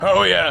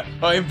Oh yeah,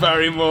 I'm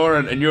Barry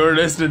Moran and you're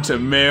listening to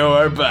Mayo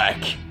Are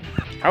Back.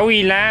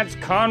 Howdy lads,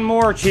 Con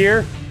Moore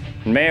here.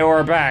 Mayo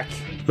Are Back.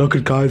 Look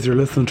at guys, you're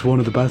listening to one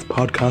of the best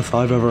podcasts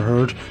I've ever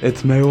heard.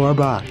 It's Mayo Are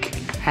Back.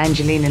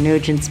 Angelina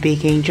Nugent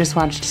speaking. Just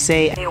wanted to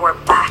say Mayo Are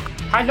Back.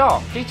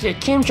 Hello, this is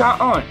Kim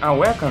Jong-un and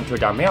welcome to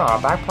the Mayo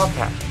Are Back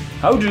podcast.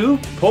 How do?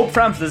 Pope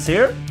Francis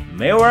here.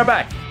 Mayo Are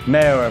Back.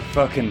 Mayo Are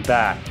fucking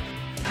back.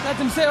 Let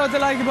them say what they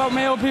like about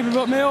Mayo people,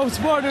 but Mayo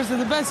supporters are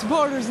the best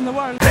supporters in the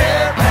world.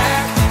 They're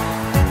back.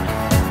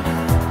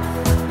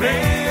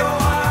 Mayo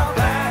Are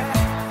Back.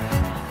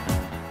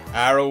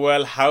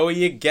 Well, how are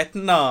you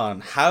getting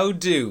on? How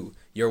do?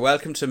 You're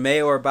welcome to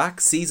Mayo Are Back,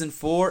 Season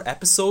 4,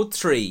 Episode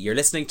 3. You're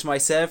listening to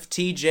myself,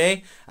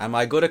 TJ, and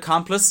my good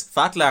accomplice,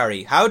 Fat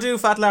Larry. How do,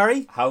 Fat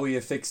Larry? How are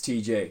you fixed,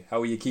 TJ? How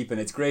are you keeping?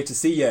 It's great to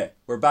see you.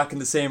 We're back in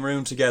the same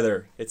room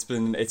together. It's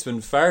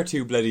been far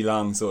too bloody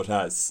long, so it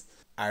has.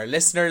 Our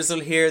listeners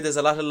will hear there's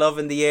a lot of love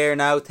in the air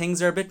now.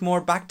 Things are a bit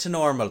more back to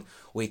normal.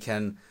 We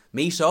can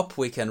meet up,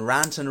 we can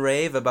rant and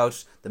rave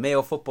about the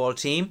Mayo football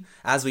team.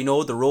 As we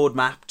know, the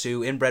roadmap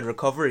to inbred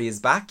recovery is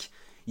back.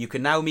 You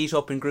can now meet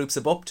up in groups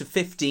of up to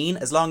 15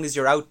 as long as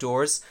you're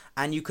outdoors,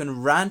 and you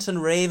can rant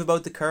and rave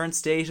about the current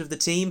state of the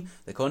team,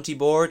 the Cunty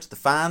board, the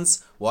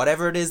fans,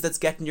 whatever it is that's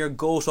getting your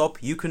goat up,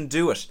 you can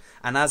do it.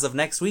 And as of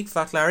next week,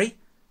 Fat Larry,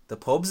 the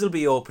pubs will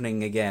be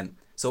opening again.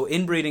 So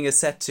inbreeding is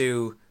set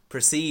to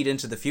proceed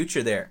into the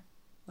future there.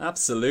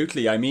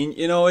 Absolutely. I mean,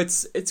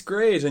 it's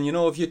great. And,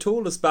 if you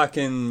told us back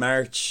in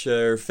March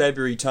or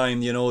February time,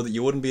 that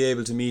you wouldn't be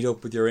able to meet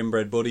up with your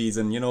inbred buddies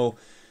and,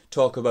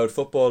 talk about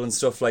football and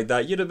stuff like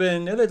that, you'd have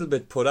been a little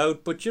bit put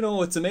out. But,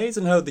 it's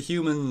amazing how the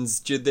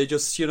humans, they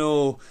just,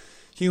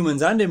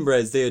 humans and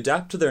inbreds, they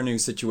adapt to their new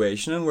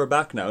situation, and we're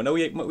back now. Now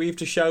we have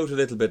to shout a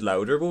little bit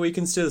louder, but we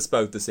can still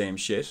spout the same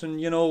shit.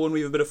 And, when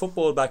we have a bit of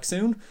football back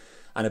soon,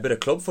 and a bit of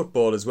club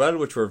football as well,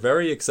 which we're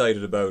very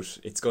excited about.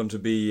 It's going to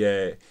be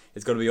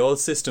all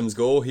systems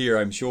go here,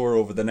 I'm sure,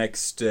 over the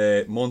next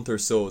month or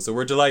so. So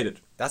we're delighted.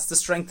 That's the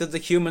strength of the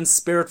human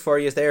spirit for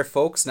you there,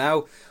 folks.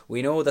 Now,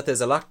 we know that there's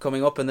a lot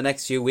coming up in the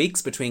next few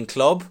weeks between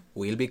club,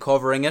 we'll be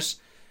covering it,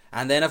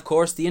 and then, of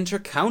course, the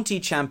Inter-County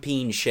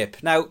Championship.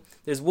 Now,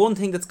 there's one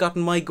thing that's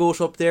gotten my goat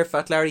up there,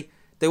 Fat Larry.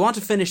 They want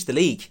to finish the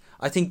league.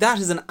 I think that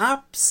is an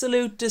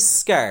absolute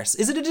discarce.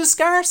 Is it a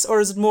discarce, or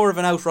is it more of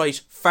an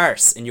outright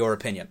farce, in your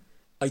opinion?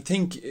 I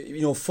think,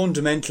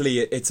 fundamentally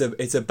it's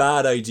a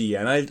bad idea,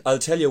 and I'll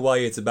tell you why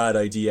it's a bad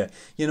idea.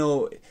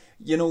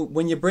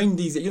 When you bring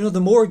these, the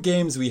more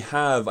games we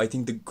have, I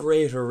think the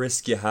greater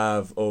risk you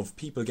have of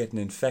people getting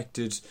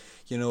infected,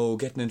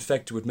 getting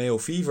infected with Mayo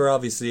fever,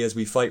 obviously, as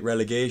we fight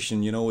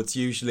relegation. It's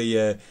usually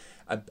a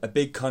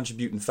big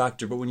contributing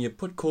factor, but when you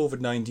put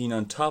COVID-19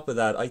 on top of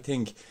that, I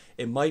think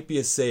it might be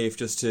as safe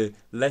just to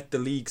let the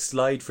league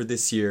slide for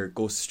this year,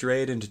 go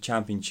straight into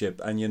championship,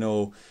 and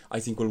I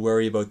think we'll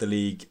worry about the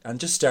league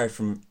and just start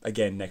from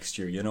again next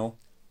year.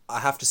 I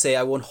have to say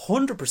I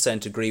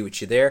 100% agree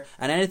with you there,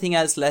 and anything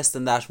else less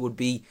than that would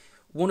be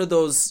one of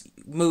those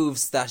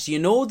moves that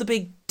the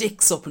big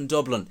dicks up in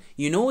Dublin,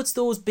 it's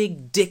those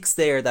big dicks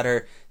there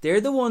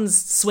they're the ones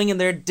swinging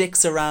their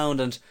dicks around,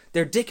 and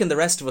they're dicking the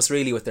rest of us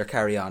really with their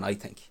carry-on, I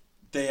think.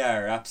 They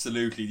are,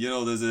 absolutely.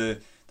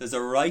 There's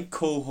a right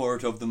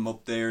cohort of them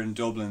up there in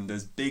Dublin.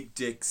 There's big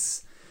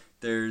dicks,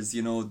 there's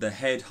the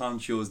head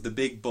honchos, the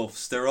big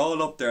buffs. They're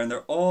all up there, and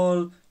they're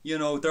all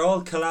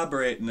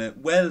collaborating it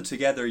well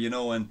together,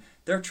 and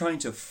they're trying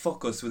to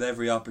fuck us with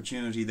every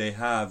opportunity they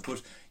have.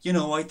 But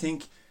I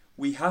think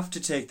we have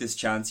to take this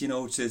chance,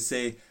 to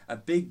say a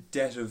big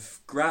debt of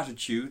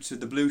gratitude to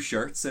the blue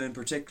shirts, and in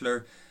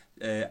particular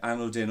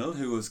Anil Dinnell,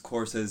 who of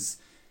course has,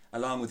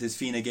 along with his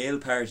Fine Gael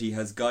party,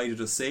 has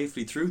guided us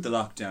safely through the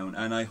lockdown.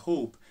 And I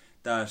hope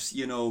that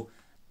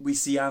we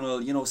see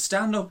Anil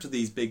stand up to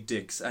these big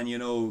dicks and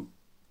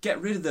get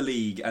rid of the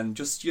league and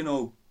just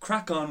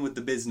crack on with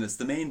the business,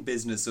 the main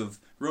business of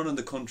running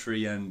the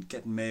country and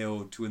getting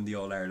Mayo to win the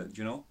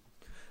All-Ireland.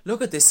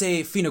 Look at, they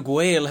say Fine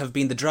Gael have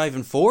been the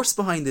driving force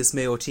behind this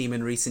Mayo team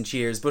in recent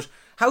years, but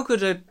how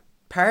could a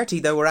party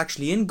that were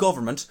actually in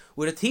government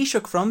with a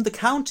Taoiseach from the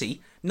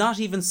county not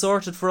even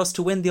sorted for us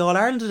to win the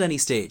All-Ireland at any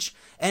stage?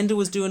 Enda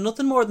was doing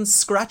nothing more than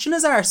scratching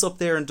his arse up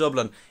there in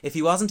Dublin if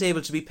he wasn't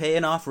able to be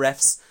paying off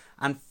refs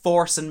and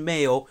forcing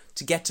Mayo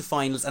to get to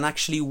finals and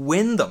actually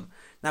win them.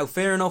 Now,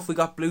 fair enough, we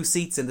got blue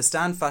seats in the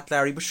stand, Fat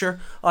Larry, but sure,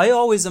 I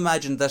always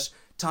imagined that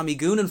Tommy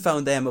Goonan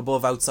found them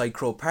above outside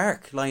Croke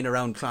Park, lying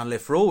around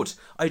Clonliff Road.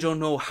 I don't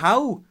know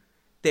how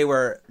they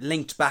were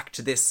linked back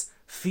to this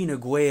Fine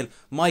Gael,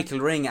 Michael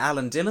Ring,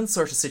 Alan Dillon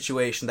sort of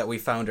situation that we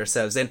found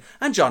ourselves in,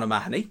 and John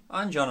O'Mahony.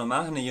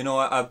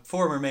 A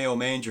former Mayo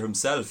Manger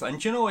himself,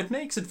 and it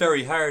makes it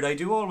very hard. I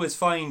do always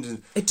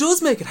find it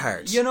does make it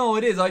hard.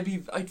 It is.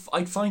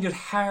 I'd find it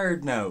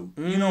hard now.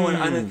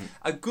 And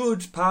a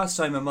good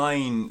pastime of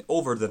mine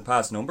over the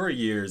past number of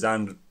years,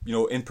 and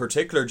in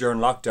particular during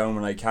lockdown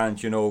when I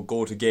can't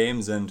go to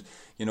games and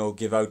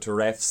give out to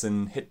refs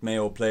and hit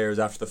Mayo players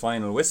after the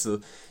final whistle.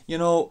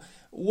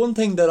 one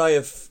thing that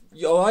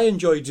I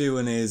enjoy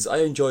doing is I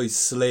enjoy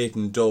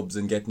slating dubs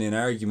and getting in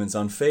arguments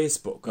on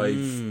Facebook.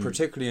 I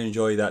particularly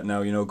enjoy that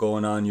now,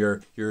 going on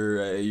your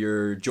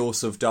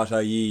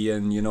Joseph.ie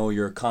and,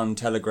 your Con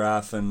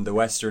Telegraph and the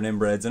Western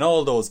Inbreds and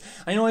all those.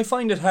 I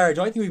find it hard.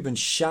 I think we've been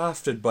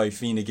shafted by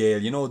Fine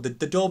Gael. The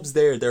dubs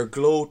there, they're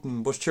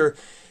gloating, but sure,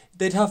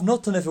 they'd have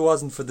nothing if it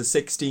wasn't for the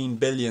 16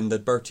 billion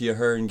that Bertie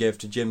Ahern gave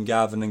to Jim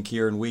Gavin and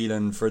Kieran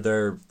Whelan for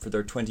their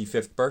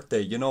 25th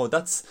birthday.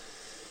 That's...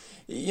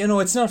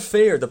 it's not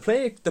fair. The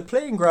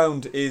playing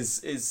ground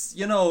is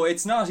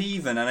it's not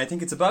even, and I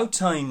think it's about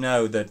time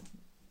now that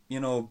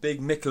Big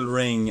Mickle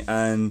Ring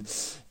and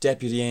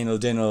Deputy Anal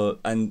Dinnell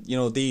and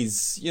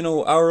these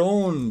our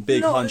own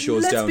big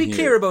honchos down here. Let's be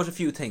clear about a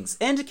few things.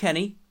 Enda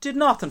Kenny did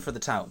nothing for the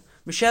town.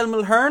 Michelle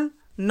Mulhern,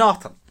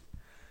 nothing.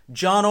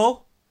 John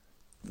O,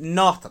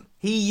 nothing.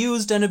 He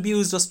used and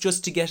abused us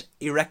just to get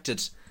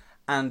erected,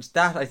 and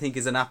that I think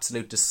is an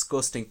absolute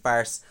disgusting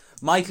farce.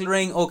 Michael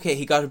Ring, okay,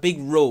 he got a big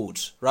road,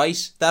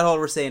 right? That's all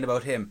we're saying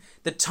about him.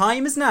 The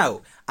time is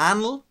now.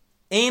 Anal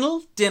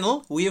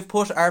Dinnell, we have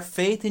put our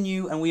faith in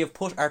you and we have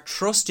put our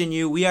trust in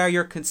you. We are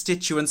your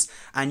constituents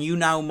and you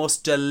now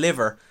must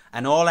deliver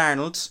an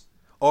All-Ireland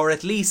or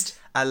at least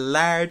a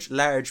large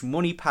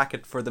money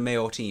packet for the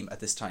Mayo team at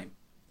this time.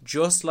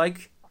 Just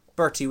like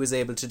Bertie was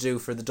able to do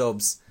for the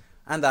Dubs.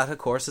 And that, of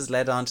course, has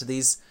led on to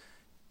these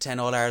 10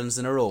 All-Irelands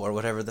in a row or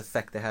whatever the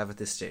feck they have at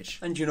this stage.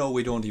 And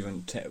we don't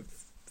even...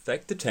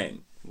 Feck the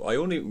 10. We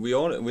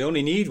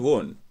only need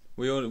one.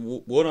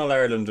 One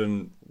All-Ireland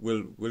and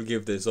we'll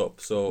give this up.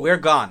 So we're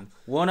gone.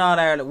 One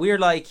All-Ireland. We're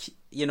like,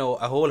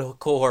 a whole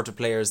cohort of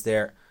players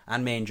there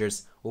and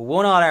Mangers.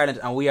 One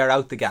All-Ireland and we are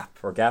out the gap.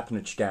 We're gapping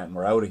it again.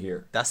 We're out of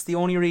here. That's the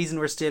only reason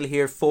we're still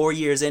here 4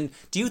 years in.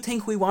 Do you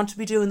think we want to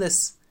be doing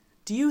this?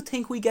 Do you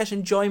think we get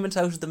enjoyment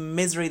out of the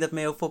misery that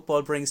Mayo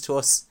football brings to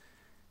us?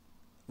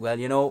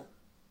 Well,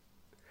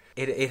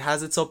 it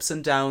has its ups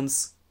and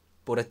downs.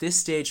 But at this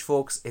stage,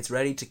 folks, it's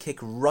ready to kick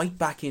right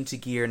back into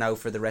gear now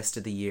for the rest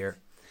of the year.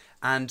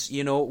 And,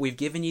 we've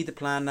given you the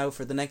plan now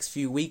for the next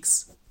few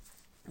weeks.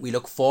 We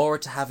look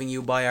forward to having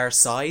you by our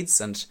sides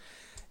and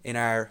in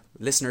our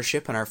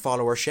listenership and our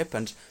followership.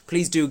 And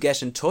please do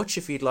get in touch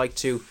if you'd like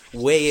to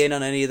weigh in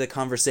on any of the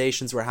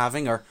conversations we're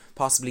having or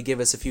possibly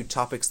give us a few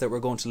topics that we're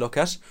going to look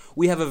at.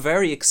 We have a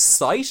very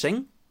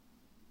exciting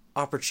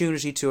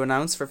opportunity to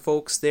announce for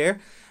folks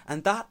there.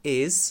 And that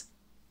is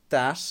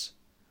that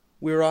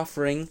we're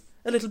offering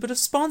a little bit of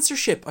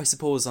sponsorship, I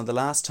suppose. On the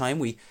last time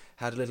we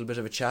had a little bit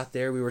of a chat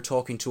there, we were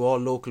talking to all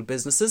local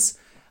businesses.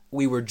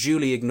 We were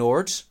duly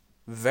ignored,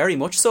 very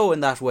much so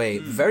in that way,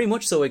 very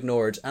much so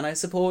ignored. And I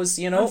suppose,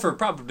 and for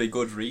probably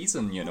good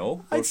reason,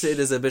 I'd say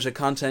there's a bit of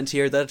content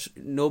here that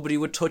nobody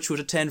would touch with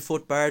a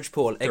 10-foot barge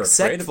pole,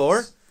 except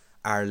for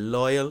our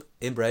loyal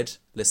inbred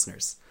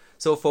listeners.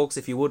 So folks,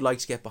 if you would like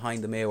to get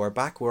behind the Mayo Are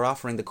Back, we're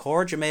offering the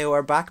Corja Mayo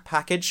Are Back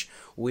package.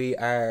 We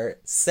are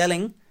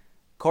selling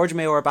Corja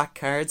Mayo Are Back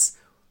cards.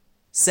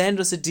 Send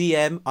us a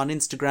DM on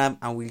Instagram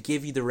and we'll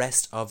give you the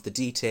rest of the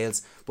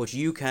details. But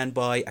you can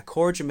buy a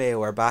Corja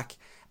Mayo Are Back.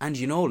 And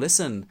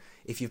listen,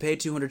 if you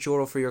paid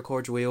 €200 for your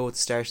Corja Mayo at the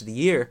start of the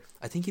year,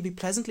 I think you'd be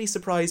pleasantly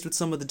surprised with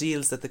some of the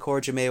deals that the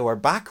Corja Mayo Are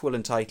Back will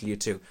entitle you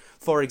to.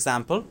 For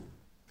example,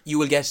 you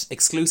will get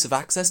exclusive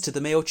access to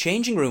the Mayo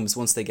changing rooms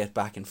once they get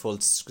back in full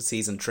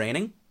season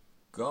training.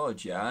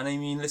 God, yeah.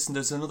 And listen,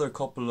 there's another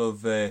couple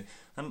of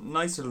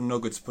nice little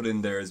nuggets put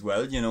in there as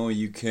well.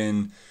 You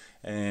can...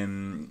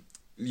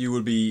 you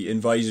will be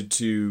invited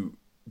to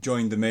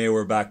join the Mayo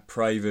Are Back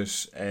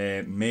private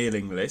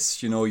mailing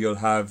list. You'll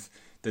have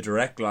the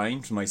direct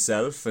line to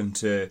myself and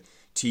to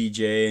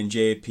TJ and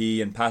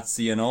JP and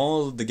Patsy and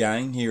all the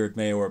gang here at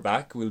Mayo Are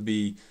Back. We'll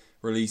be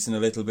releasing a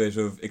little bit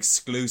of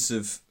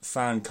exclusive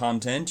fan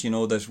content,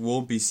 that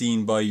won't be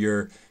seen by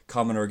your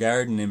common or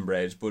garden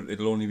inbred, but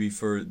it'll only be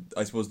for,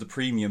 I suppose, the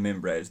premium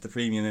inbred. The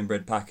premium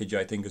inbred package,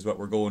 I think, is what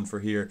we're going for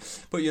here.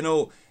 But,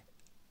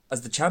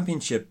 as the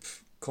championship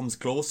comes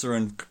closer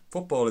and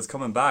football is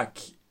coming back,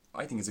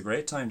 I think it's a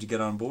great time to get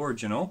on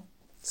board,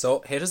 So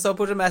hit us up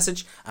with a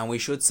message, and we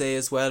should say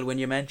as well, when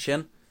you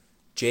mention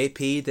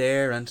JP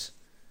there and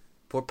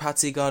poor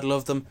Patsy, God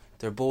love them,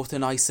 they're both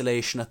in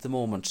isolation at the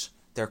moment.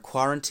 They're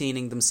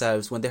quarantining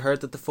themselves. When they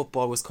heard that the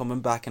football was coming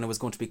back and it was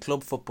going to be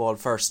club football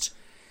first,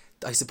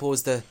 I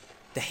suppose the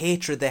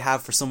hatred they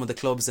have for some of the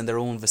clubs in their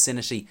own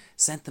vicinity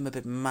sent them a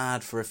bit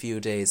mad for a few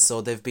days. So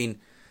they've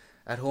been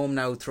at home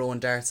now throwing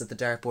darts at the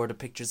dartboard of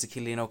pictures of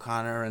Cillian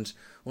O'Connor, and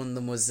one of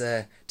them was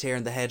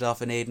tearing the head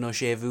off an Aidan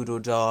O'Shea voodoo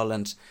doll.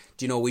 And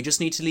we just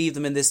need to leave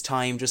them in this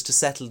time just to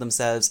settle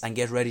themselves and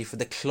get ready for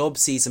the club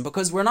season,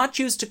 because we're not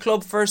used to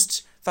club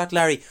first, Fat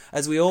Larry.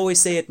 As we always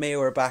say at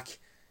Mayo Are Back,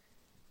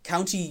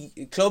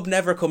 county club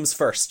never comes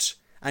first.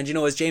 And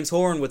as James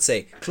Horan would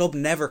say, club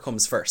never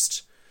comes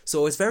first.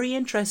 So it's very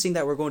interesting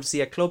that we're going to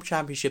see a club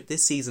championship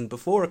this season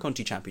before a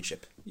county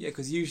championship. Yeah,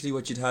 because usually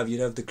what you'd have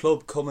the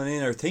club coming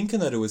in or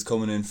thinking that it was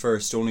coming in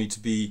first, only to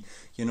be,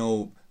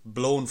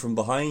 blown from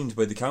behind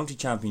by the county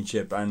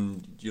championship,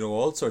 and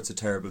all sorts of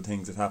terrible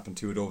things have happened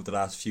to it over the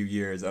last few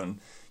years. And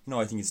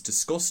I think it's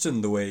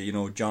disgusting the way,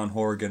 John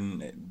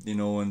Horgan,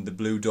 and the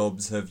Blue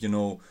Dubs have,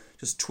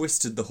 just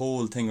twisted the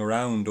whole thing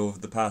around over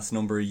the past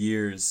number of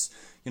years.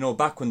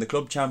 Back when the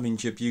club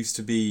championship used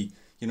to be,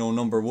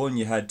 number one,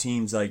 you had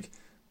teams like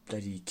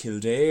bloody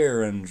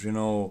Kildare and,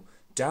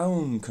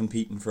 Down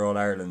competing for All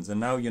Irelands, and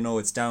now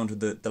it's down to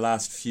the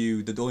last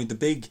few,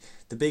 the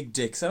big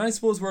dicks, and I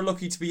suppose we're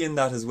lucky to be in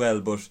that as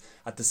well. But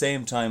at the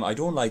same time, I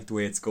don't like the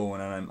way it's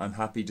going, and I'm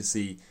happy to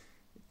see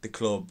the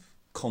club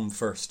come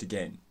first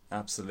again.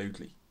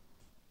 Absolutely.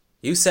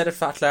 You said it,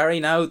 Fat Larry.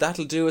 Now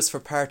that'll do us for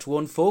part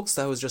 1, folks.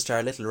 That was just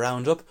our little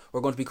roundup. We're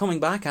going to be coming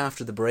back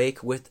after the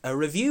break with a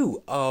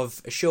review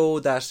of a show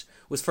that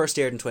was first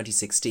aired in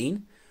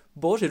 2016,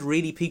 but it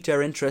really piqued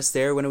our interest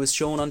there when it was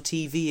shown on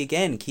TV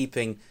again,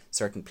 keeping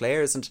certain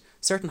players and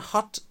certain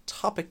hot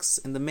topics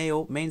in the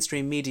Mayo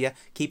mainstream media,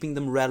 keeping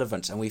them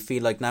relevant. And we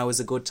feel like now is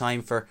a good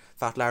time for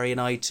Fat Larry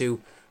and I to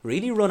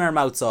really run our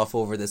mouths off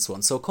over this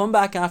one. So come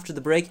back after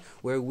the break,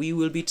 where we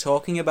will be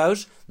talking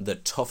about the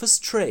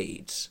toughest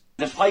trade.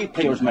 There's 5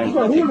 players, man.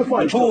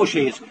 The 2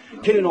 O'Shea's,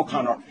 Killian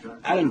O'Connor,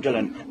 Alan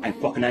Dillon and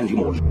fucking Andy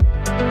Moore.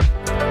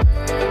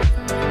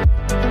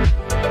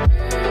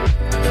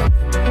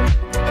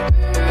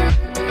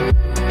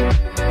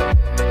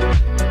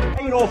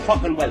 I know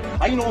fucking well.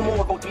 I know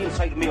more about the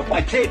inside of Mayo.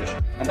 I played it,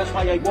 and that's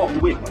why I walked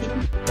away from it.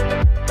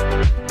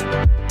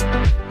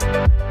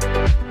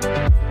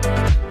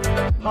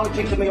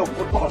 Politics of Mayo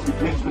football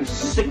makes me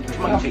sick to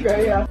my teeth.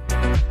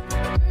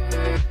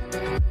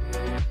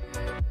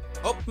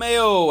 Up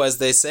Mayo, as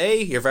they say.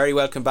 You're very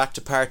welcome back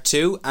to part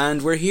 2,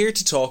 and we're here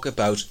to talk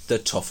about the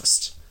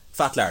toughest.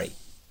 Fat Larry,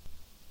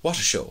 what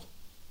a show.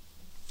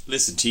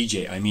 Listen,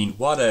 TJ, I mean,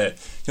 what a,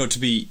 to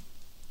be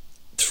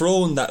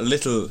thrown that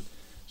little,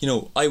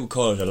 I would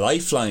call it a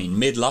lifeline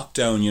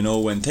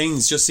mid-lockdown, when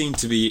things just seem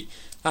to be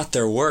at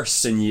their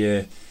worst, and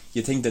you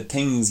think that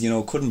things,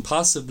 couldn't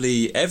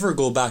possibly ever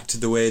go back to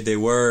the way they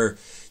were,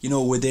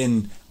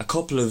 within a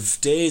couple of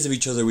days of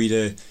each other.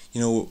 We'd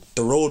the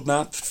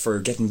roadmap for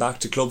getting back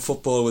to club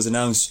football was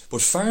announced,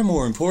 but far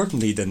more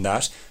importantly than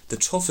that, the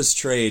toughest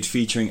trade,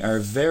 featuring our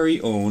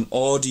very own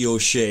Audie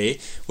O'Shea,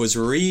 was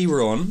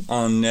rerun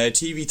on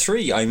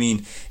TV3. I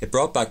mean, it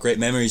brought back great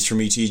memories for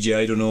me, TJ.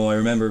 I don't know, I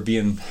remember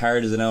being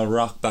hard as an old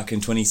rock back in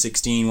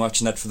 2016,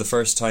 watching that for the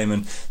first time,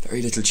 and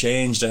very little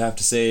changed, I have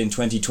to say, in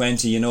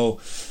 2020.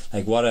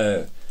 Like what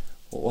a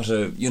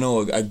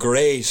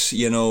great,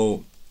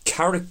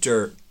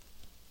 character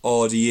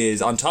Audie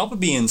is, on top of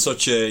being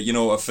such a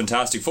a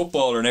fantastic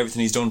footballer and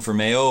everything he's done for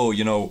Mayo,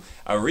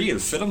 a real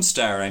film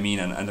star, I mean,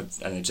 and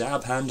a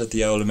jab hand at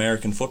the old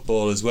American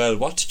football as well.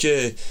 What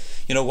did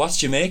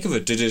you make of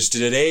it? Did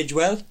it age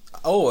well?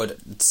 Oh,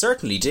 it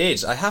certainly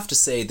did. I have to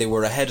say they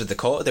were ahead of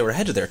they were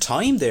ahead of their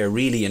time there,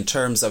 really, in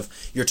terms of,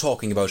 you're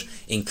talking about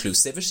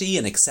inclusivity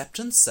and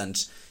acceptance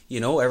and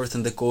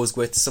everything that goes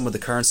with some of the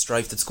current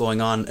strife that's going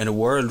on in a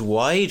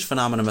worldwide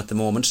phenomenon at the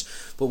moment.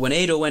 But when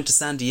Ado went to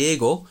San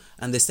Diego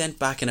and they sent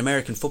back an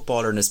American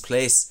footballer in his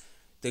place,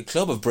 the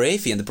club of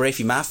Brafey and the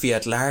Brafey Mafia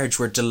at large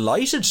were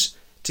delighted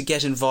to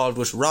get involved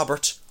with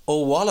Robert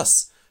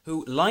O'Wallace,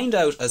 who lined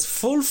out as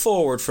full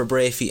forward for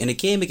Brafey in a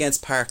game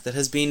against Park that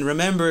has been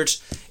remembered.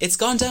 It's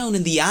gone down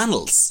in the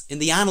annals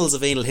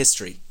of anal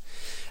history.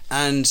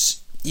 And,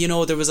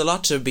 there was a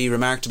lot to be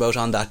remarked about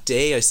on that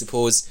day. I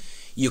suppose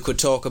you could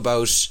talk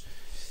about,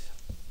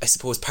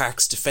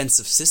 Park's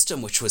defensive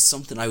system, which was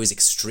something I was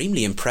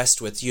extremely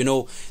impressed with.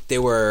 They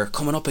were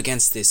coming up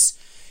against this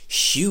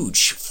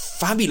huge,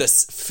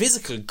 fabulous,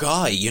 physical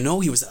guy.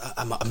 He was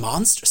a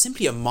monster,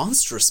 simply a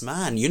monstrous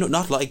man.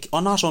 Not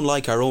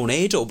unlike our own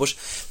Ado, but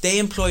they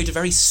employed a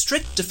very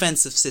strict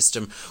defensive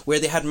system where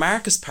they had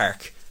Marcus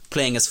Park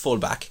playing as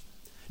fullback,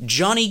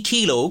 Johnny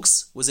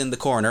Keelogs was in the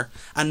corner,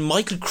 and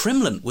Michael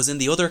Crimlin was in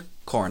the other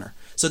corner.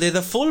 So they had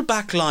the full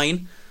back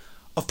line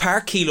of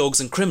Park, Keelogs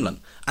and Crimlin,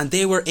 and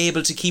they were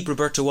able to keep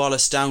Roberto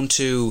Wallace down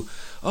to,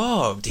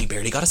 he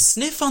barely got a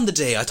sniff on the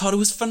day. I thought it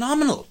was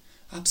phenomenal.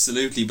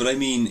 Absolutely, but I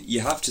mean,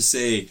 you have to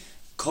say,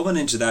 coming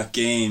into that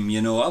game,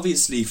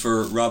 obviously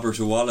for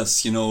Roberto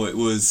Wallace, it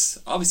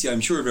was, obviously I'm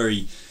sure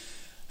he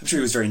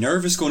was very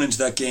nervous going into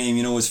that game,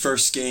 his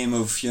first game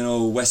of,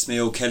 West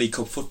Mayo Kelly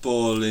Cup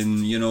football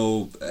in,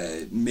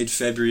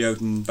 mid-February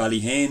out in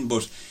Ballyhane,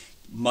 but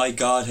my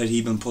God, had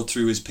he been put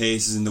through his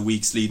paces in the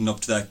weeks leading up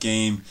to that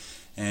game.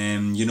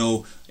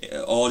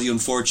 Audie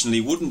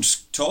unfortunately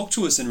wouldn't talk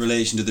to us in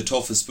relation to the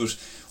toughest, but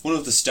one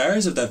of the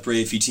stars of that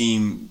Brafey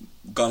team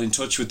got in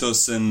touch with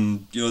us,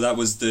 and that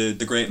was the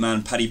great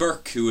man Paddy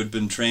Burke, who had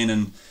been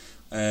training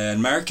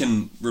and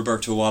marking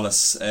Roberto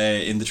Wallace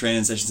in the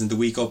training sessions in the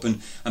week up,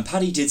 and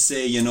Paddy did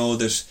say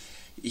that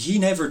he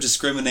never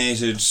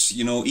discriminated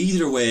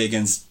either way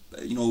against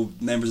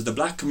members of the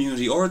black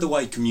community or the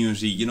white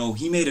community.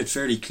 He made it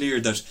fairly clear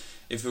that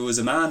if it was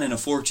a man in a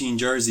 14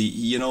 jersey,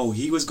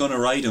 he was going to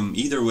ride him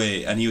either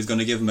way, and he was going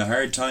to give him a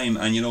hard time.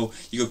 And you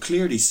could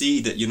clearly see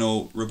that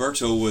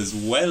Roberto was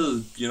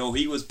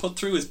he was put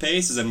through his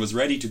paces and was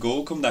ready to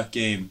go come that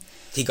game.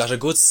 He got a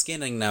good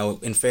skinning now,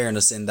 in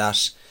fairness, in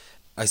that,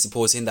 I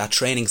suppose, in that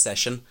training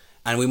session,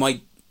 and we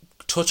might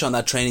touch on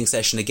that training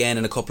session again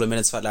in a couple of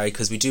minutes, Fat Larry,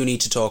 because we do need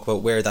to talk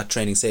about where that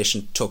training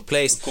session took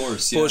place. Of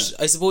course, yeah. But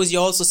I suppose you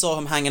also saw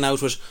him hanging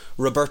out with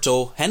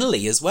Roberto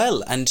Henley as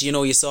well, and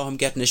you saw him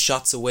getting his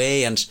shots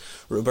away, and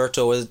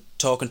Roberto was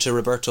talking to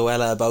Roberto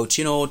Ella about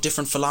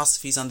different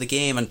philosophies on the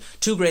game, and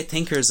two great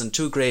thinkers and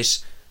two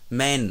great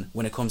men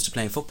when it comes to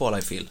playing football,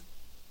 I feel.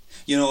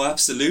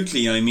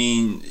 Absolutely. I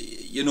mean,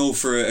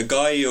 for a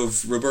guy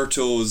of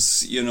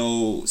Roberto's,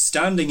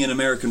 standing in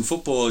American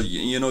football,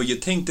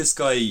 you'd think this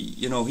guy,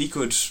 he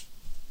could,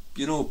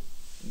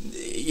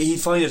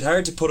 he'd find it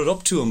hard to put it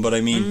up to him. But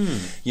I mean,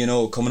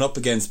 coming up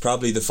against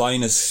probably the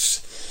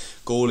finest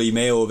goalie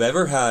Mayo have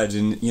ever had,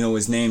 and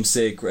his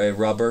namesake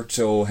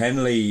Roberto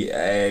Henley,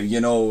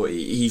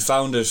 he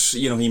found it,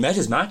 he met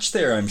his match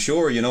there, I'm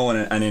sure,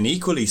 and an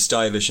equally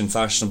stylish and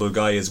fashionable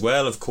guy as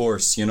well, of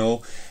course,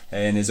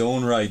 in his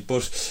own right.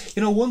 But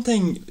one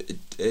thing,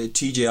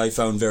 TJ, I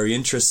found very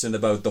interesting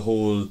about the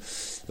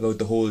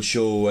whole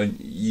show, and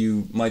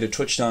you might have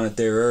touched on it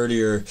there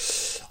earlier,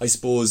 I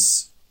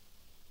suppose.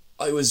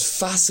 I was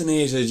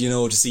fascinated,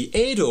 to see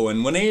Ado,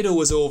 and when Ado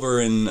was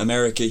over in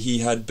America, he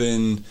had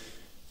been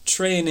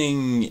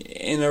training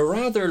in a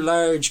rather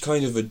large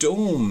kind of a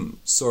dome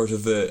sort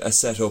of a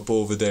setup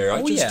over there.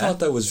 I just thought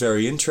that was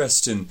very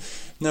interesting.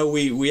 Now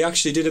we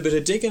actually did a bit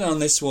of digging on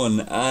this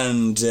one,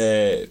 and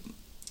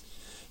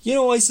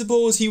I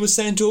suppose he was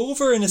sent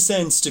over in a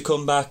sense to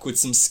come back with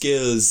some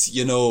skills,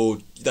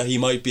 that he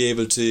might be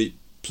able to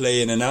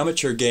play in an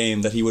amateur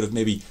game that he would have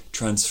maybe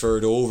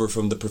transferred over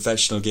from the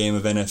professional game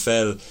of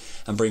NFL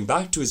and bring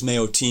back to his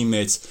Mayo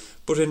teammates.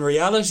 But in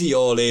reality,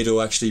 all Ado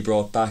actually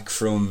brought back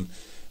from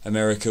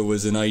America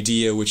was an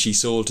idea which he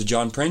sold to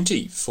John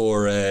Prenti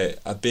for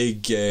a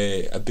big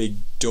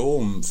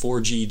dome,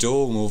 4G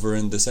dome over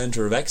in the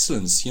Centre of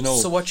Excellence.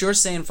 So what you're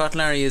saying, Fat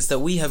Larry, is that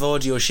we have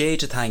Audio Shea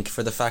to thank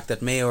for the fact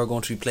that Mayo are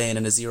going to be playing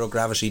in a zero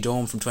gravity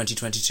dome from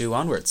 2022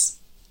 onwards.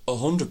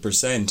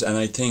 100%, and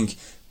I think,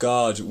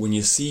 God, when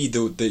you see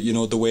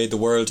the way the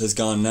world has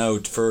gone now,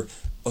 for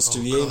us to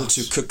be able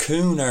to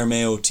cocoon our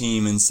Mayo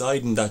team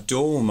inside in that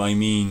dome, I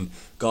mean,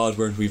 God,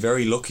 weren't we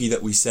very lucky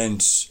that we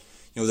sent,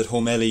 that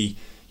Homelli,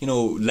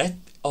 let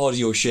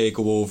Audio Shea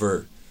go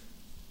over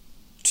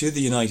to the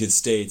United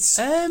States.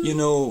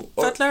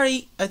 Fat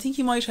Larry, I think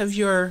you might have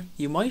your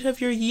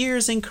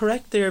years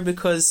incorrect there,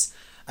 because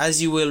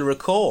as you will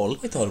recall,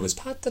 I thought it was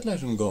Pat that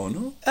let him go,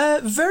 no?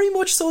 Very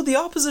much so the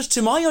opposite.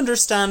 To my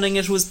understanding,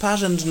 it was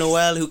Pat and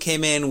Noel who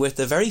came in with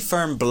a very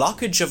firm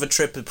blockage of a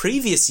trip the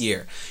previous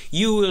year.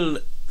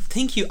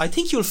 I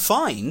think you'll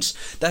find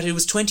that it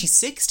was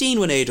 2016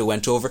 when Ado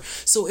went over,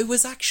 so it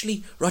was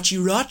actually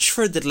Rochi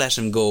Rochford that let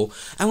him go.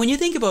 And when you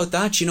think about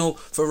that,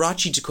 for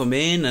Rochi to come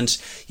in, and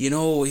he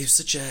was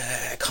such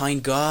a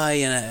kind guy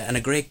and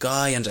a great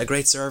guy and a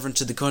great servant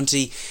to the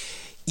country,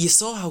 you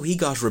saw how he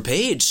got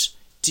repaid.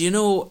 Do you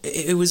know,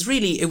 it was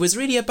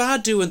really a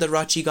bad doing that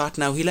Rochi got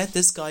now. He let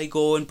this guy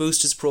go and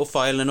boost his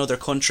profile in another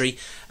country,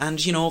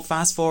 and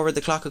fast forward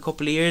the clock a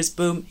couple of years,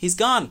 boom, he's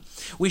gone.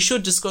 We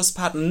should discuss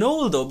Pat and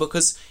Noel though,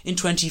 because in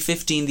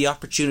 2015 the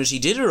opportunity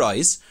did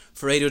arise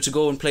for Ado to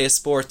go and play a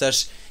sport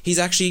that he's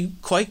actually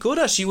quite good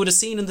at. You would have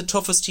seen in the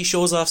toughest he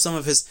shows off some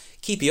of his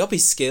keepy uppy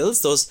skills,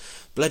 those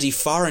bloody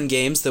foreign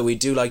games that we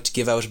do like to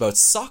give out about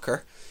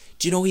soccer.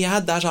 Do you know, he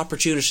had that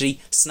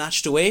opportunity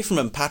snatched away from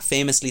him. Pat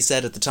famously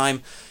said at the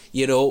time,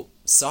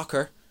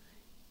 soccer,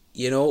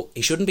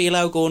 he shouldn't be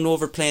allowed going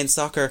over playing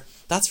soccer.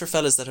 That's for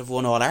fellas that have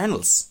won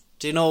All-Irelands.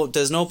 Do you know,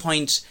 there's no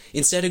point,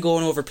 instead of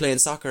going over playing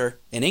soccer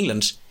in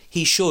England,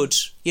 he should,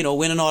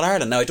 win an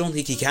All-Ireland. Now, I don't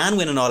think he can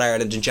win an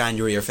All-Ireland in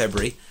January or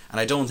February,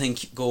 and I don't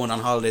think going on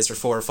holidays for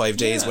 4 or 5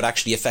 days would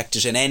actually affect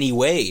it in any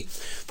way.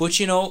 But,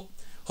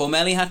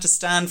 Homelli had to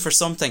stand for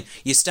something.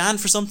 You stand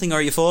for something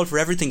or you fall for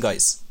everything,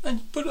 guys.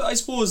 But I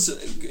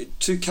suppose,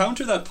 to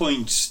counter that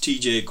point,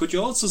 TJ, could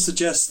you also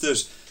suggest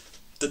that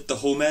the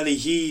Homelli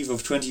heave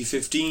of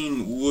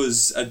 2015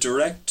 was a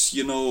direct,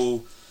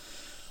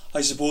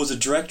 I suppose a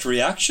direct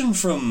reaction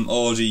from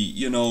Audie,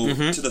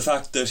 to the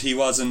fact that he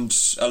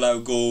wasn't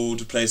allowed go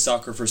to play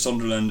soccer for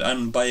Sunderland,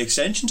 and by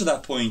extension to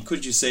that point,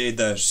 could you say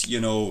that,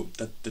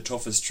 that the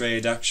toughest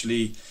trade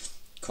actually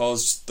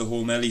caused the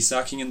Homelli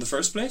sacking in the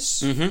first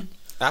place? Mm-hmm.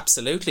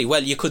 Absolutely.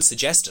 Well, you could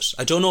suggest it.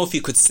 I don't know if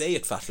you could say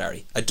it, Fat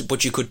Larry,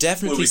 but you could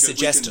definitely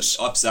suggest it.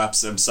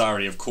 I'm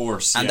sorry, of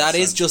course. And that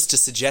is just a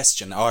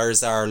suggestion.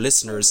 Our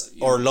listeners,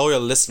 or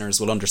loyal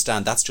listeners, will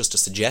understand that's just a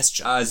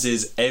suggestion. As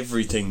is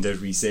everything that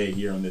we say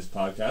here on this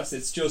podcast.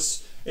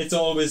 It's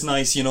always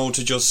nice,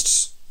 to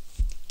just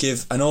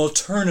give an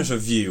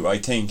alternative view, I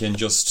think, and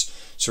just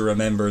to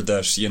remember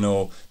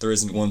that, there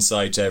isn't one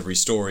side to every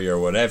story or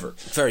whatever.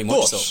 Very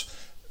much so.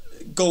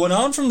 Going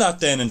on from that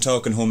then, and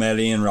talking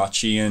Homelli and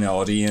Rochi and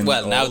Audie and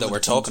now that we're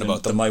talking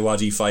about them, the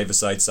Maiwadi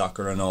five-a-side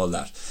soccer and all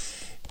that,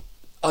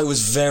 I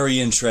was very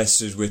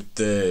interested with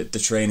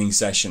the training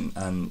session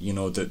and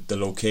the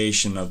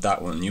location of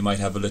that one. You might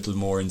have a little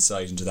more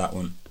insight into that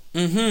one.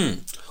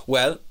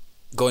 Well,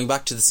 going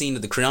back to the scene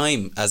of the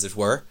crime, as it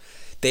were,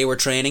 they were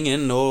training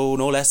in no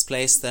less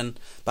place than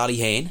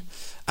Ballyhane,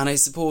 and I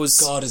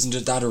suppose, God, isn't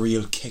it that a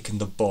real kick in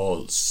the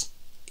balls?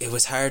 it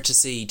was hard to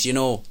see. Do you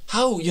know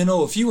how? You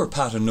know, if you were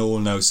Pat and Noel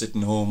now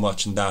sitting home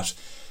watching that,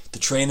 the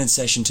training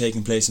session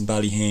taking place in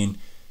Ballyhane,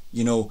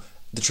 you know,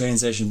 the training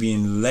session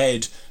being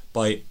led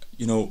by,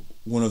 you know,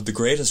 one of the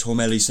greatest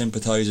O'Malley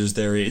sympathisers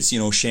there is, you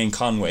know, Shane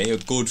Conway, a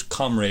good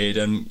comrade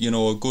and, you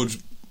know, a good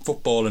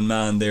footballing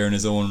man there in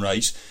his own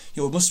right.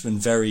 You know, it must have been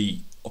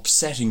very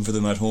upsetting for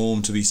them at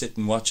home to be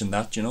sitting watching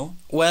that, you know.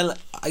 Well,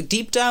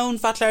 deep down,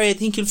 Fat Larry, I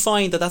think you'll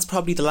find that that's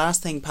probably the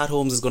last thing Pat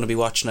Holmes is going to be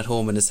watching at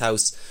home in his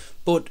house.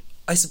 But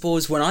I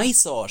suppose when I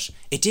saw it,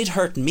 it did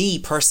hurt me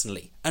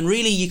personally. And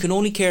really, you can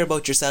only care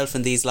about yourself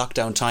in these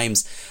lockdown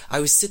times. I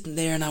was sitting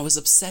there and I was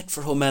upset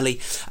for O'Malley.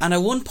 And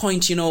at one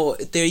point, you know,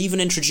 they even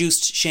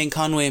introduced Shane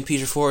Conway and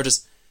Peter Ford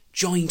as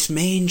joint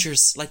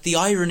mangers. Like, the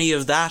irony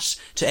of that,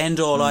 to end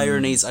all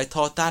ironies, I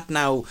thought that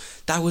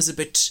was a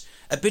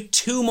bit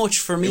too much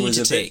for me to take. It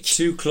was a bit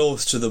too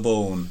close to the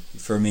bone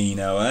for me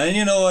now. And,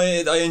 you know,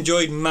 I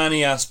enjoyed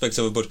many aspects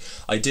of it, but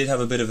I did have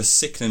a bit of a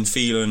sickening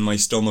feeling in my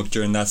stomach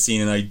during that scene,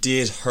 and I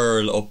did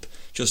hurl up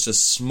just a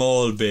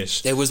small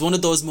bit. There was one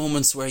of those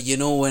moments where, you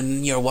know,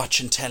 when you're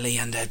watching telly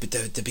and there'd be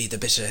the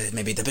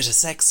bit of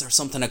sex or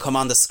something to come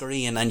on the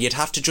screen, and you'd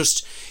have to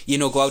just, you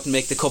know, go out and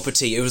make the cup of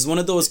tea. It was one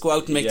of those go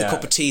out and make the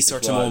cup of tea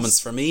sort of moments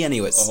for me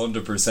anyways.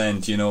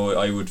 100%. You know,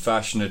 I would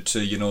fashion it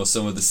to, you know,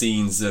 some of the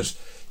scenes that,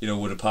 you know,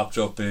 would have popped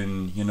up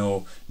in, you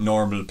know,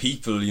 Normal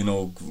People. You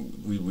know,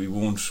 we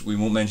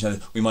won't mention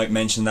that. We might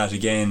mention that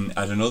again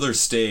at another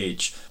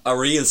stage. A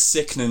real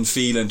sickening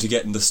feeling to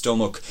get in the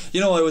stomach.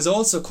 You know, I was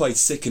also quite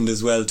sickened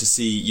as well to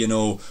see, you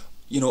know,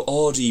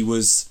 Audie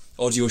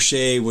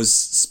O'Shea was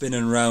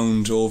spinning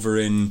around over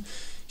in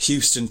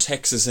Houston,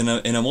 Texas in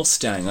a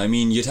Mustang. I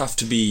mean, you'd have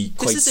to be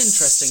quite this is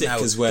interesting sick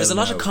now. as well. There's a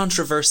lot of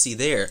controversy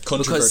there.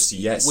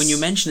 Yes. When you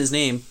mention his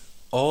name,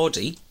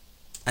 Audie,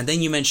 and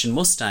then you mention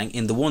Mustang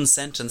in the one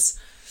sentence,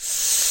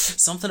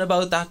 something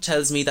about that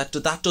tells me that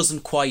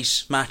doesn't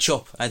quite match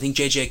up. I think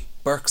JJ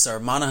Burks or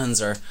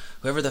Monaghan's or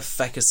whoever the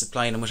feck is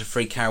supplying him with a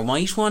free car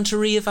might want to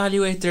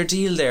reevaluate their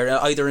deal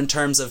there, either in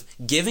terms of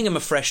giving him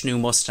a fresh new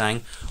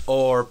Mustang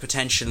or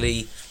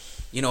potentially,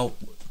 you know,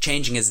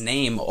 changing his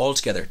name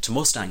altogether to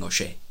Mustang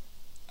O'Shea.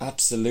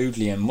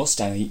 Absolutely. And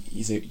Mustang,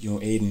 he's a, you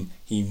know, Aidan,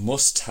 he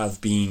must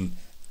have been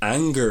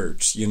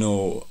angered, you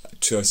know,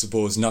 to, I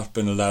suppose, not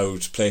been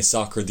allowed to play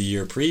soccer the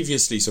year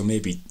previously, so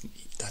maybe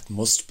that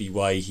must be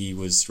why he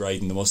was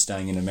riding the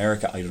Mustang in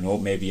America. I don't know,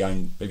 maybe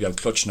I'm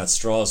clutching at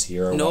straws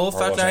here or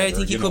Fat Larry, I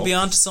think you could be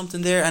onto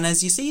something there. And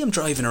as you see him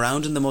driving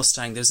around in the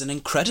Mustang, there's an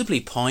incredibly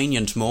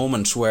poignant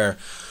moment where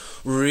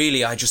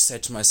really I just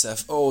said to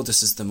myself, oh,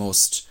 this is the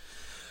most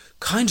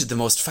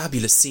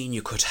fabulous scene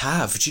you could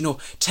have. Do you know,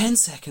 10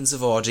 seconds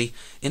of Audie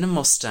in a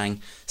Mustang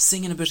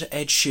singing a bit of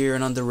Ed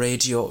Sheeran on the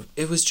radio.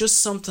 It was just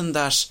something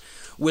that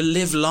will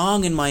live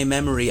long in my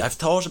memory. I've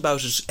thought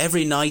about it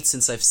every night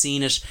since I've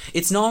seen it.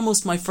 It's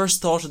almost my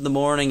first thought in the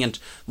morning and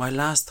my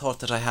last thought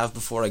that I have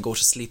before I go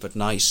to sleep at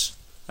night.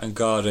 And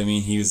God, I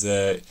mean, he's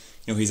a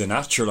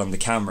natural on the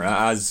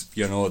camera, as,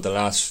 you know, the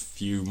last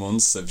few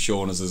months have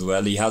shown us as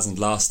well. He hasn't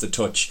lost a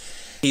touch.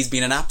 He's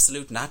been an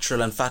absolute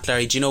natural. And Fat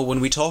Larry, do you know,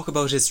 when we talk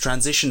about his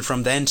transition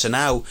from then to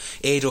now,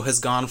 Ado has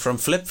gone from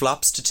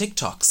flip-flops to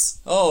TikToks.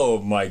 Oh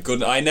my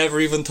goodness, I never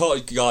even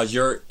thought. God,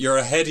 you're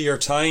ahead of your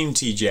time,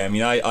 TJ. I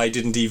mean, I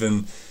didn't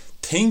even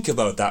think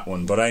about that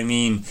one. But I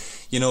mean,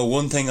 you know,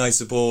 one thing I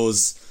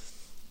suppose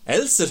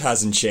else that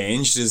hasn't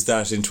changed is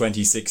that in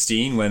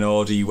 2016, when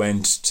Audie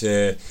went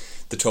to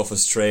the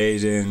toughest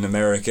trade in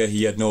America,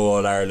 he had no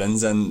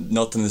All-Irelands, and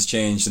nothing has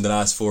changed in the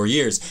last 4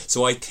 years.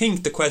 So I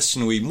think the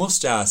question we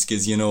must ask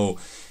is, you know,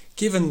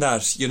 given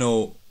that, you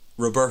know,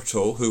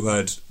 Roberto, who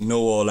had no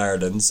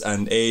All-Irelands,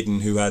 and Aidan,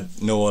 who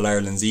had no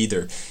All-Irelands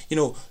either, you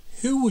know,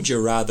 who would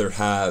you rather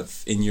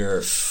have in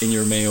your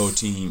Mayo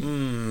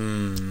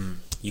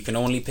team? You can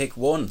only pick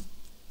one.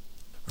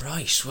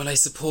 Right, well, I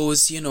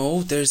suppose, you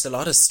know, there's a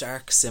lot of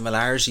stark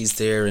similarities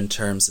there in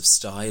terms of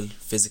style,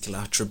 physical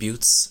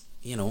attributes,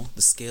 you know,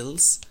 the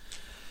skills.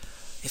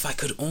 If I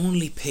could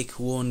only pick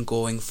one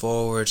going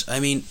forward, I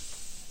mean,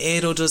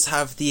 Ado does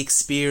have the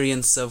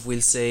experience of,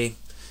 we'll say,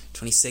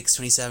 26,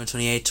 27,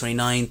 28,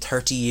 29,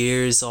 30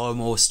 years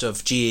almost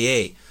of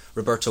GAA.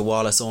 Roberto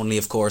Wallace only,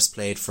 of course,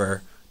 played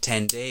for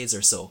 10 days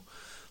or so.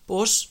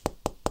 But,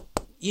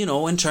 you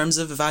know, in terms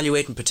of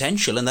evaluating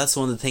potential, and that's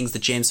one of the things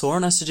that James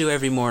Horan has to do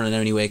every morning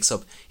when he wakes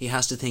up, he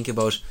has to think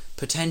about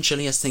potential.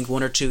 He has to think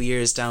 1 or 2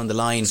 years down the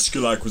line.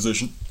 Skill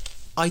acquisition.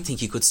 I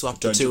think you could swap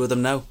the two of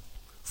them now.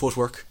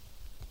 Footwork.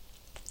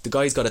 The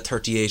guy's got a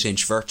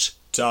 38-inch vert.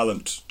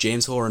 Talent.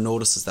 James Horan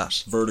notices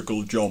that.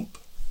 Vertical jump.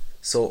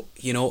 So,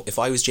 you know, if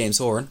I was James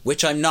Horan,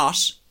 which I'm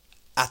not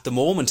at the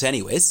moment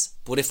anyways,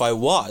 but if I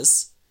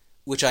was,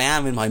 which I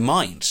am in my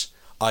mind,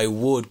 I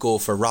would go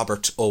for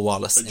Robert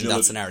O'Wallace in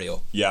that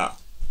scenario. Yeah.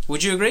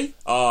 Would you agree?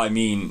 Oh, I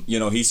mean, you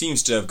know, he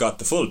seems to have got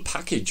the full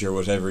package or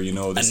whatever, you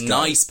know. A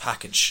nice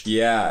package.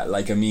 Yeah,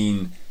 like, I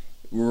mean,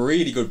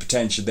 really good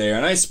potential there.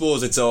 And I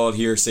suppose it's all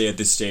hearsay at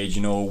this stage,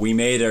 you know. We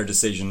made our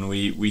decision.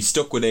 We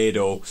stuck with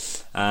Ado.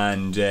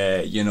 And,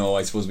 you know,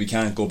 I suppose we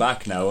can't go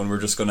back now. And we're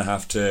just going to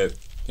have to,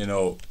 you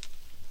know,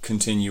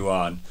 continue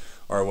on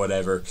or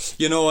whatever.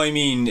 You know, I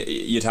mean,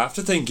 you'd have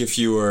to think if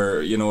you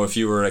were a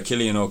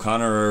Cillian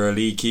O'Connor or a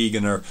Lee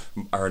Keegan or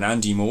an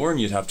Andy Moore, and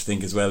you'd have to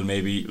think as well,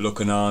 maybe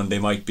looking on, they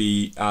might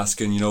be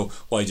asking, you know,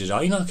 why did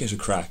I not get a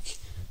crack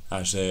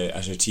at a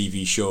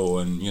TV show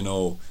and, you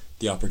know,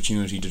 the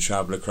opportunity to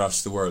travel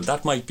across the world?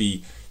 That might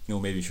be, you know,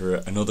 maybe for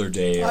another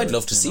day. I'd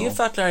love to see it,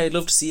 Fat Larry. I'd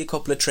love to see a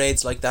couple of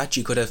trades like that.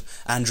 You could have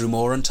Andrew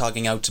Moran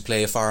togging out to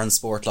play a foreign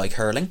sport like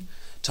hurling.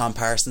 Tom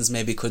Parsons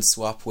maybe could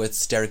swap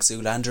with Derek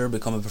Zoolander,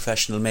 become a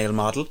professional male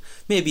model.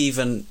 Maybe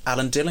even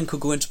Alan Dillon could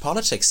go into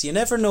politics. You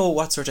never know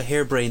what sort of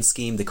harebrained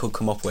scheme they could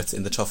come up with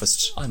in the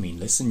toughest. I mean,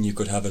 listen, you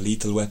could have a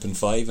Lethal Weapon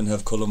 5 and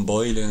have Cullen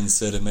Boyle in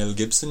instead of Mel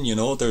Gibson. You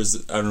know, there's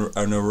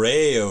an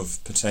array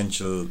of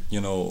potential, you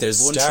know,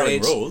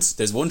 starring roles.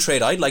 There's one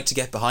trade I'd like to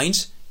get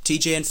behind.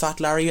 TJ and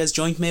Fat Larry as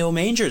joint Mayo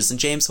Mangers, and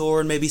James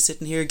Horan maybe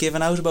sitting here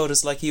giving out about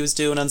us like he was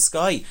doing on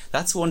Sky.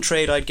 That's one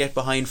trade I'd get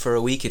behind for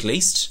a week at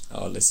least.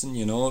 Oh, listen,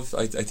 you know,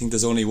 I think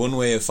there's only one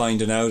way of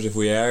finding out if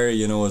we are,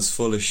 you know, as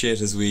full of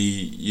shit as we,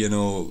 you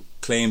know,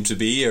 claim to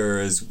be, or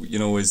as, you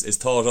know, is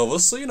thought of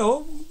us. So, you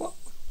know,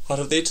 what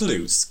have they to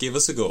lose? Give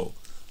us a go.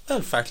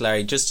 Well, Fat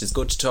Larry, just as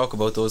good to talk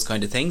about those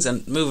kind of things.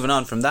 And moving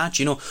on from that,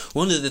 you know,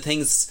 one of the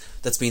things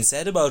that's been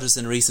said about us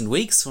in recent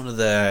weeks, one of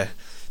the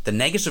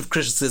negative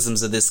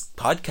criticisms of this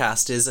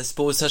podcast is, I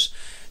suppose, that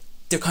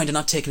they're kind of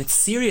not taking it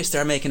serious.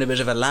 They're making a bit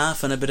of a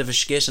laugh and a bit of a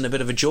skit and a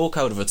bit of a joke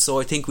out of it. So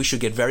I think we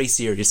should get very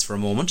serious for a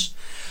moment,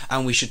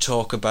 and we should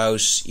talk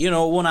about, you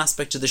know, one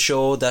aspect of the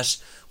show that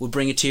would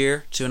bring a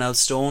tear to an old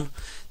stone.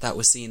 That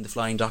was seeing the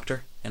Flying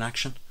Doctor in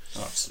action.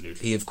 Oh,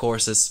 absolutely. He, of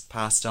course, has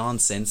passed on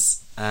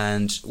since,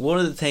 and one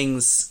of the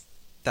things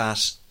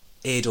that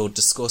Ado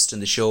discussed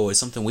in the show is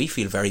something we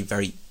feel very,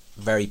 very,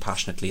 very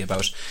passionately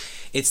about.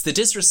 It's the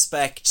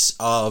disrespect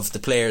of the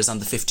players on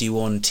the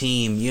 51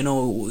 team, you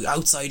know,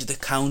 outside of the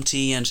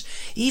county and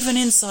even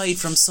inside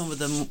from some of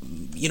the,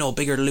 you know,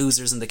 bigger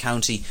losers in the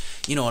county.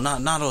 You know,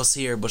 not us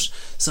here, but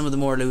some of the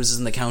more losers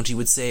in the county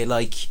would say,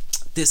 like,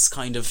 this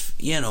kind of,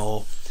 you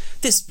know,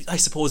 this, I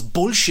suppose,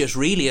 bullshit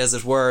really, as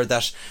it were,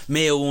 that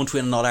Mayo won't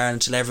win in All-Ireland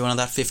until everyone on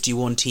that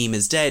 51 team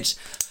is dead.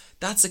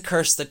 That's a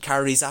curse that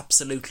carries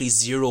absolutely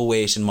zero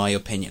weight in my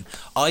opinion.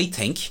 I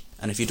think,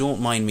 and if you don't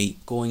mind me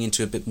going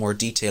into a bit more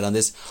detail on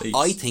this, please.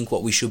 I think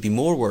what we should be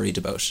more worried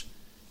about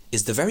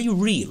is the very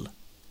real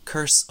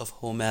curse of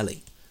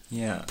O'Malley.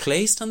 Yeah.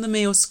 Placed on the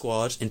Mayo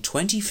squad in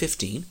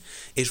 2015,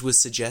 it was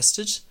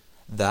suggested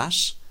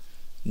that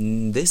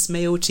this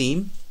Mayo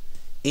team,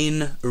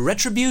 in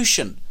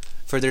retribution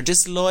for their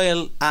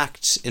disloyal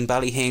act in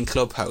Ballyhane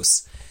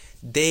Clubhouse,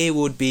 they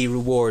would be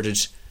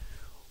rewarded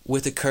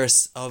with a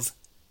curse of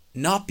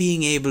not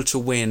being able to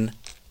win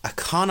a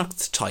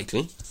Connacht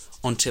title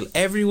until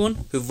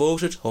everyone who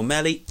voted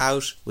O'Malley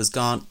out was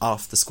gone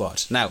off the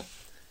squad. Now,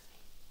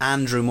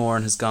 Andrew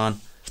Moran has gone,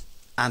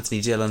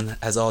 Anthony Dillon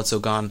has also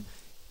gone.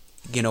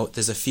 You know,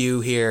 there's a few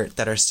here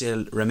that are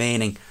still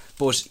remaining,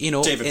 but you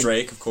know, David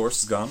Drake, of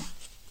course, is gone.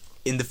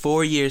 In the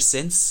 4 years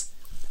since,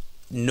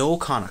 no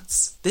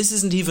Connachts. This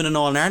isn't even an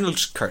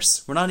All-Ireland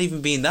curse. We're not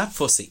even being that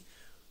fussy.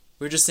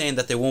 We're just saying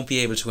that they won't be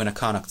able to win a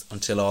Connacht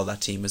until all that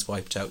team is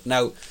wiped out.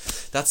 Now,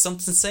 that's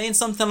something, saying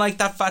something like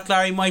that, Fat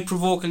Larry, might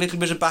provoke a little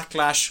bit of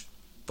backlash,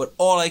 but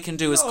all I can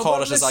do is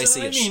call it as I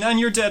see it. I mean, and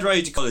you're dead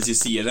right to call it as you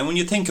see it. And when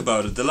you think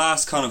about it, the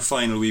last Connacht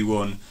final we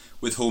won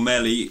with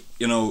O'Malley,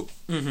 you know,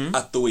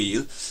 at the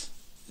wheel,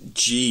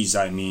 geez,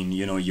 I mean,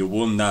 you know, you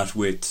won that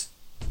with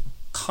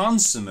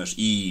consummate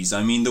ease.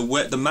 I mean,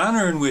 the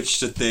manner in which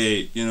that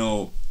they, you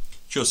know,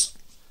 just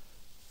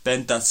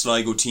bent that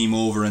Sligo team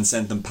over and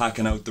sent them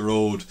packing out the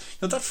road. You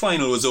know, that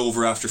final was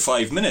over after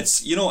 5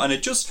 minutes, you know, and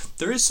it just,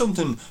 there is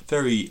something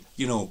very,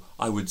 you know,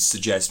 I would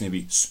suggest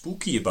maybe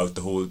spooky about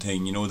the whole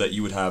thing, you know, that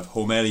you would have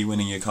O'Malley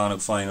winning a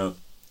Connacht final,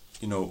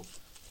 you know,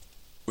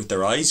 with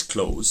their eyes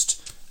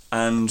closed,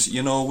 and,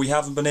 you know, we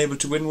haven't been able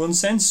to win one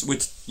since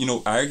with, you know,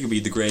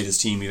 arguably the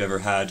greatest team we've ever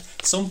had.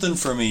 Something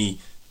for me,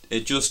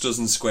 it just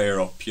doesn't square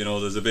up, you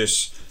know,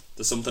 there's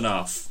something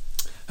off.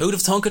 Who'd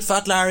have thunk it,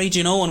 Fat Larry? Do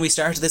you know, when we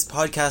started this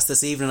podcast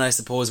this evening, I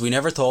suppose we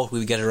never thought we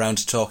would get around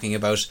to talking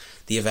about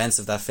the events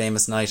of that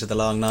famous night of the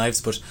Long Knives,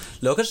 but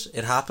look,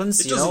 it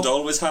happens. It doesn't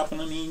always happen,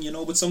 I mean, you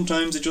know, but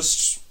sometimes it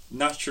just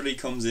naturally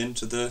comes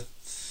into the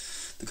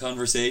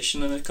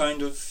conversation, and it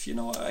kind of, you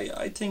know,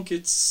 I think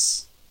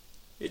it's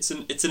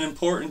an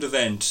important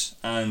event,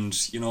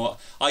 and, you know,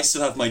 I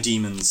still have my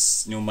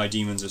demons. You know, my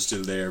demons are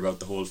still there about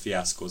the whole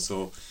fiasco,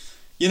 so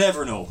you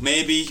never know.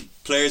 Maybe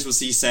players will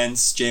see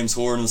sense, James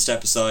Horan will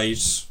step aside,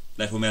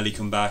 let O'Malley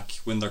come back,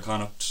 win their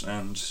Connacht,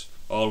 and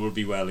all will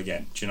be well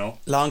again, do you know?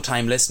 Long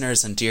time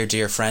listeners and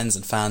dear friends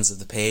and fans of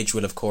the page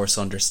will of course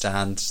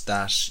understand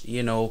that,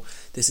 you know,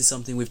 this is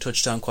something we've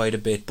touched on quite a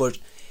bit, but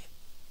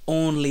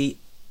only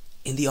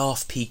in the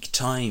off-peak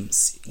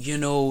times. You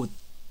know,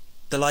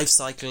 the life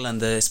cycle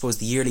and I suppose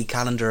the yearly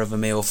calendar of a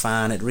Mayo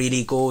fan, it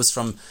really goes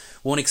from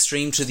one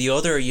extreme to the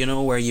other, you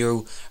know, where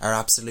you are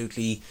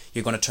absolutely,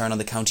 you're going to turn on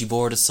the county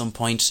board at some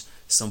point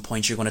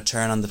you're going to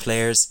turn on the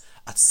players,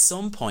 at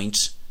some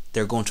point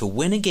they're going to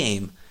win a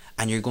game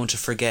and you're going to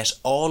forget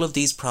all of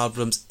these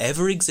problems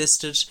ever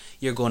existed.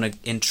 You're going to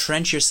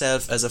entrench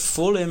yourself as a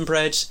full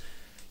inbred.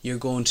 You're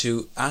going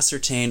to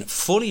ascertain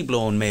fully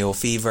blown Mayo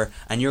fever,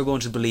 and you're going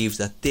to believe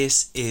that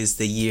this is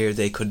the year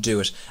they could do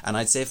it. And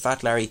I'd say,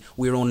 Fat Larry,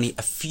 we're only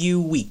a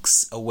few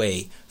weeks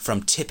away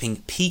from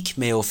tipping peak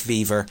Mayo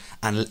fever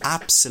and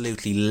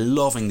absolutely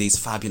loving these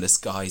fabulous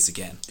guys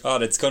again.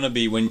 God, it's going to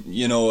be when,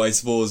 I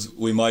suppose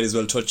we might as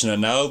well touch on it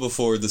now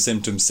before the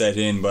symptoms set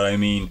in, but I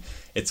mean,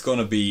 it's going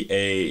to be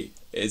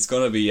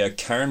a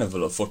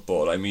carnival of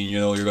football. I mean,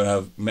 you're going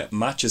to have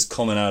matches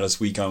coming at us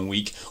week on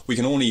week. We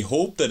can only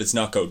hope that it's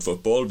knockout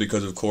football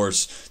because, of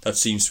course, that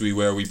seems to be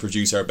where we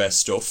produce our best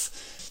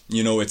stuff.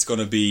 It's going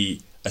to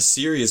be a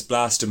serious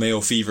blast of Mayo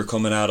fever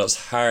coming at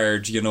us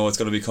hard. It's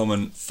going to be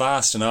coming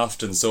fast and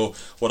often. So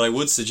what I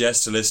would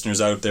suggest to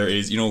listeners out there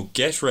is,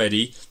 get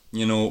ready,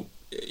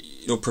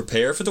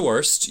 prepare for the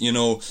worst.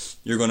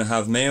 You're going to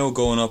have Mayo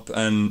going up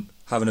and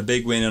having a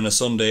big win on a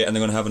Sunday, and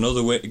they're going to have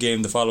another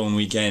game the following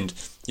weekend.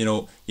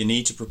 You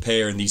need to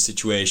prepare in these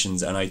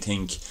situations, and I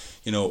think,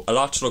 a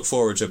lot to look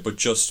forward to, but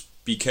just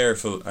be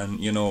careful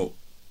and,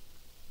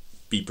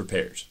 be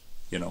prepared,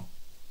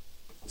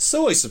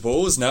 So I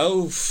suppose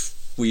now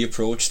we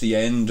approach the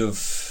end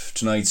of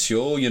tonight's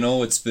show.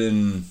 It's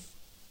been,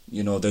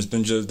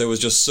 there was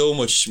just so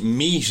much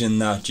meat in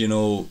that,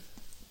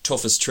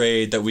 toughest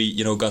trade that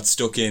we got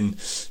stuck in.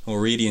 We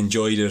really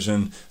enjoyed it,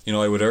 and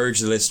I would urge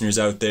the listeners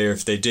out there,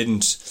 if they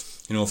didn't,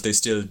 if they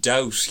still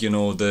doubt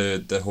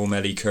the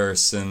Homelli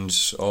curse and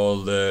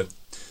all the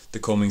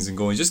comings and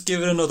goings, just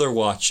give it another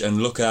watch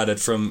and look at it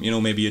from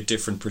maybe a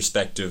different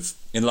perspective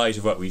in light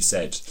of what we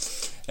said.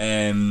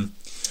 And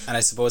I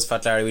suppose,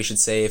 Fat Larry, we should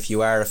say, if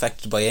you are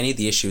affected by any of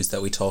the issues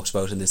that we talked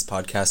about in this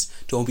podcast,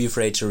 don't be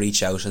afraid to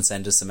reach out and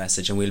send us a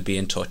message, and we'll be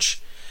in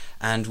touch.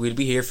 And we'll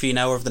be here for you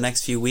now over the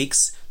next few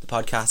weeks. The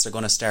podcasts are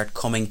going to start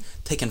coming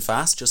thick and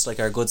fast, just like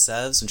our good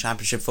selves when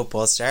Championship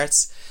football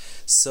starts.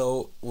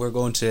 So we're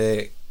going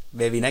to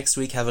maybe next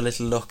week have a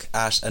little look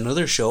at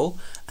another show,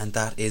 and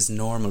that is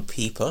Normal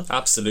People.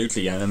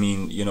 Absolutely. And I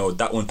mean,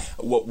 that one,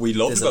 what we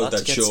loved about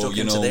that show,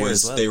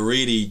 was they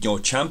really,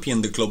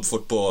 championed the club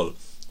football,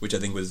 which I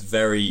think was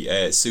very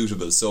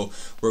suitable. So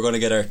we're going to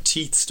get our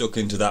teeth stuck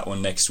into that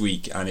one next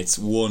week, and it's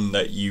one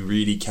that you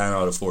really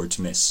cannot afford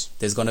to miss.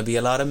 There's going to be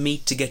a lot of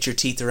meat to get your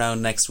teeth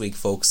around next week,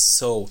 folks.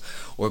 So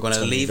we're going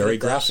to leave very it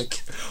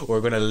graphic.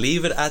 We're going to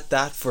leave it at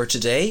that for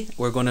today.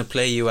 We're going to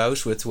play you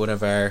out with one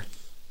of our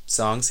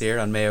songs here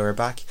on Mayo Are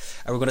Back,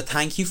 and we're going to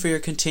thank you for your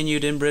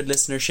continued inbred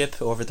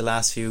listenership over the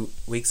last few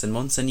weeks and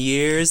months and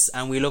years,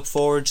 and we look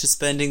forward to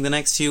spending the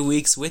next few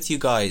weeks with you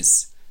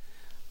guys.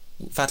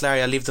 Fat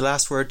Larry, I'll leave the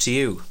last word to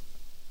you.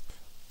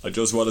 I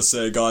just want to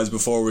say, guys,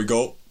 before we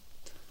go,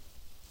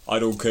 I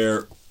don't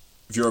care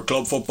if you're a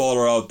club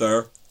footballer out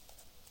there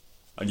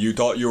and you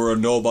thought you were a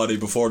nobody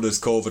before this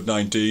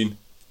COVID-19.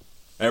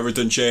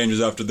 Everything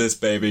changes after this,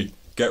 baby.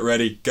 Get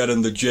ready, get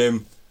in the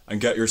gym, and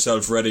get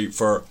yourself ready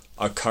for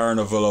a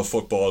carnival of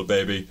football,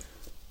 baby.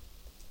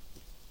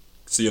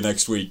 See you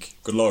next week.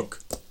 Good luck.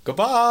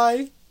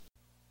 Goodbye.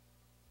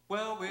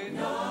 Well, we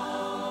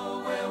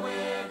know where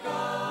we're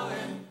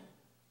going,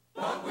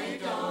 but we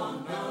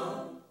don't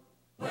know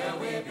where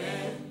we've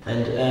been.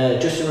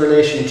 And just in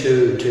relation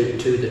to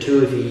the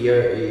two of you,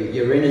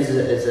 you're in as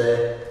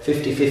a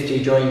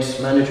 50-50 joint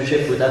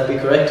managership, would that be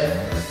correct?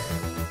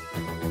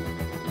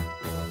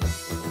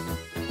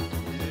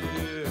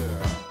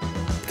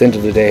 At the end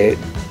of the day,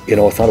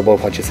 it's not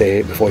about what you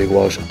say before you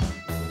go out.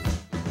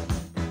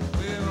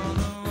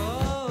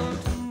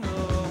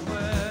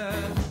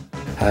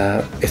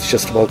 It's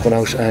just about going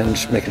out and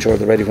making sure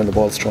they're ready when the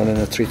ball's thrown in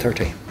at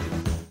 3:30.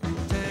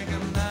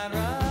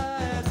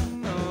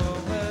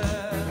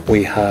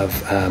 We have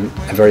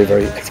a very,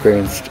 very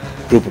experienced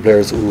group of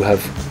players who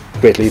have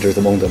great leaders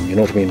among them, you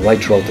know what I mean,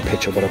 right throughout the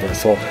pitch or whatever.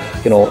 So,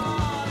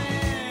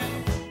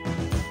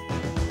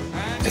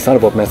 it's not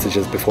about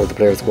messages before the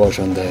players go out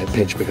on the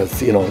pitch, because,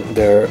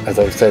 they're, as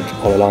I've said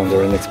all along,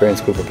 they're an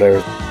experienced group of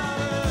players.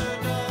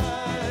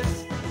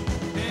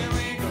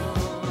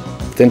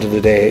 At the end of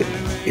the day,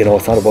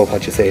 it's not about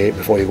what you say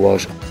before you go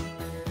out.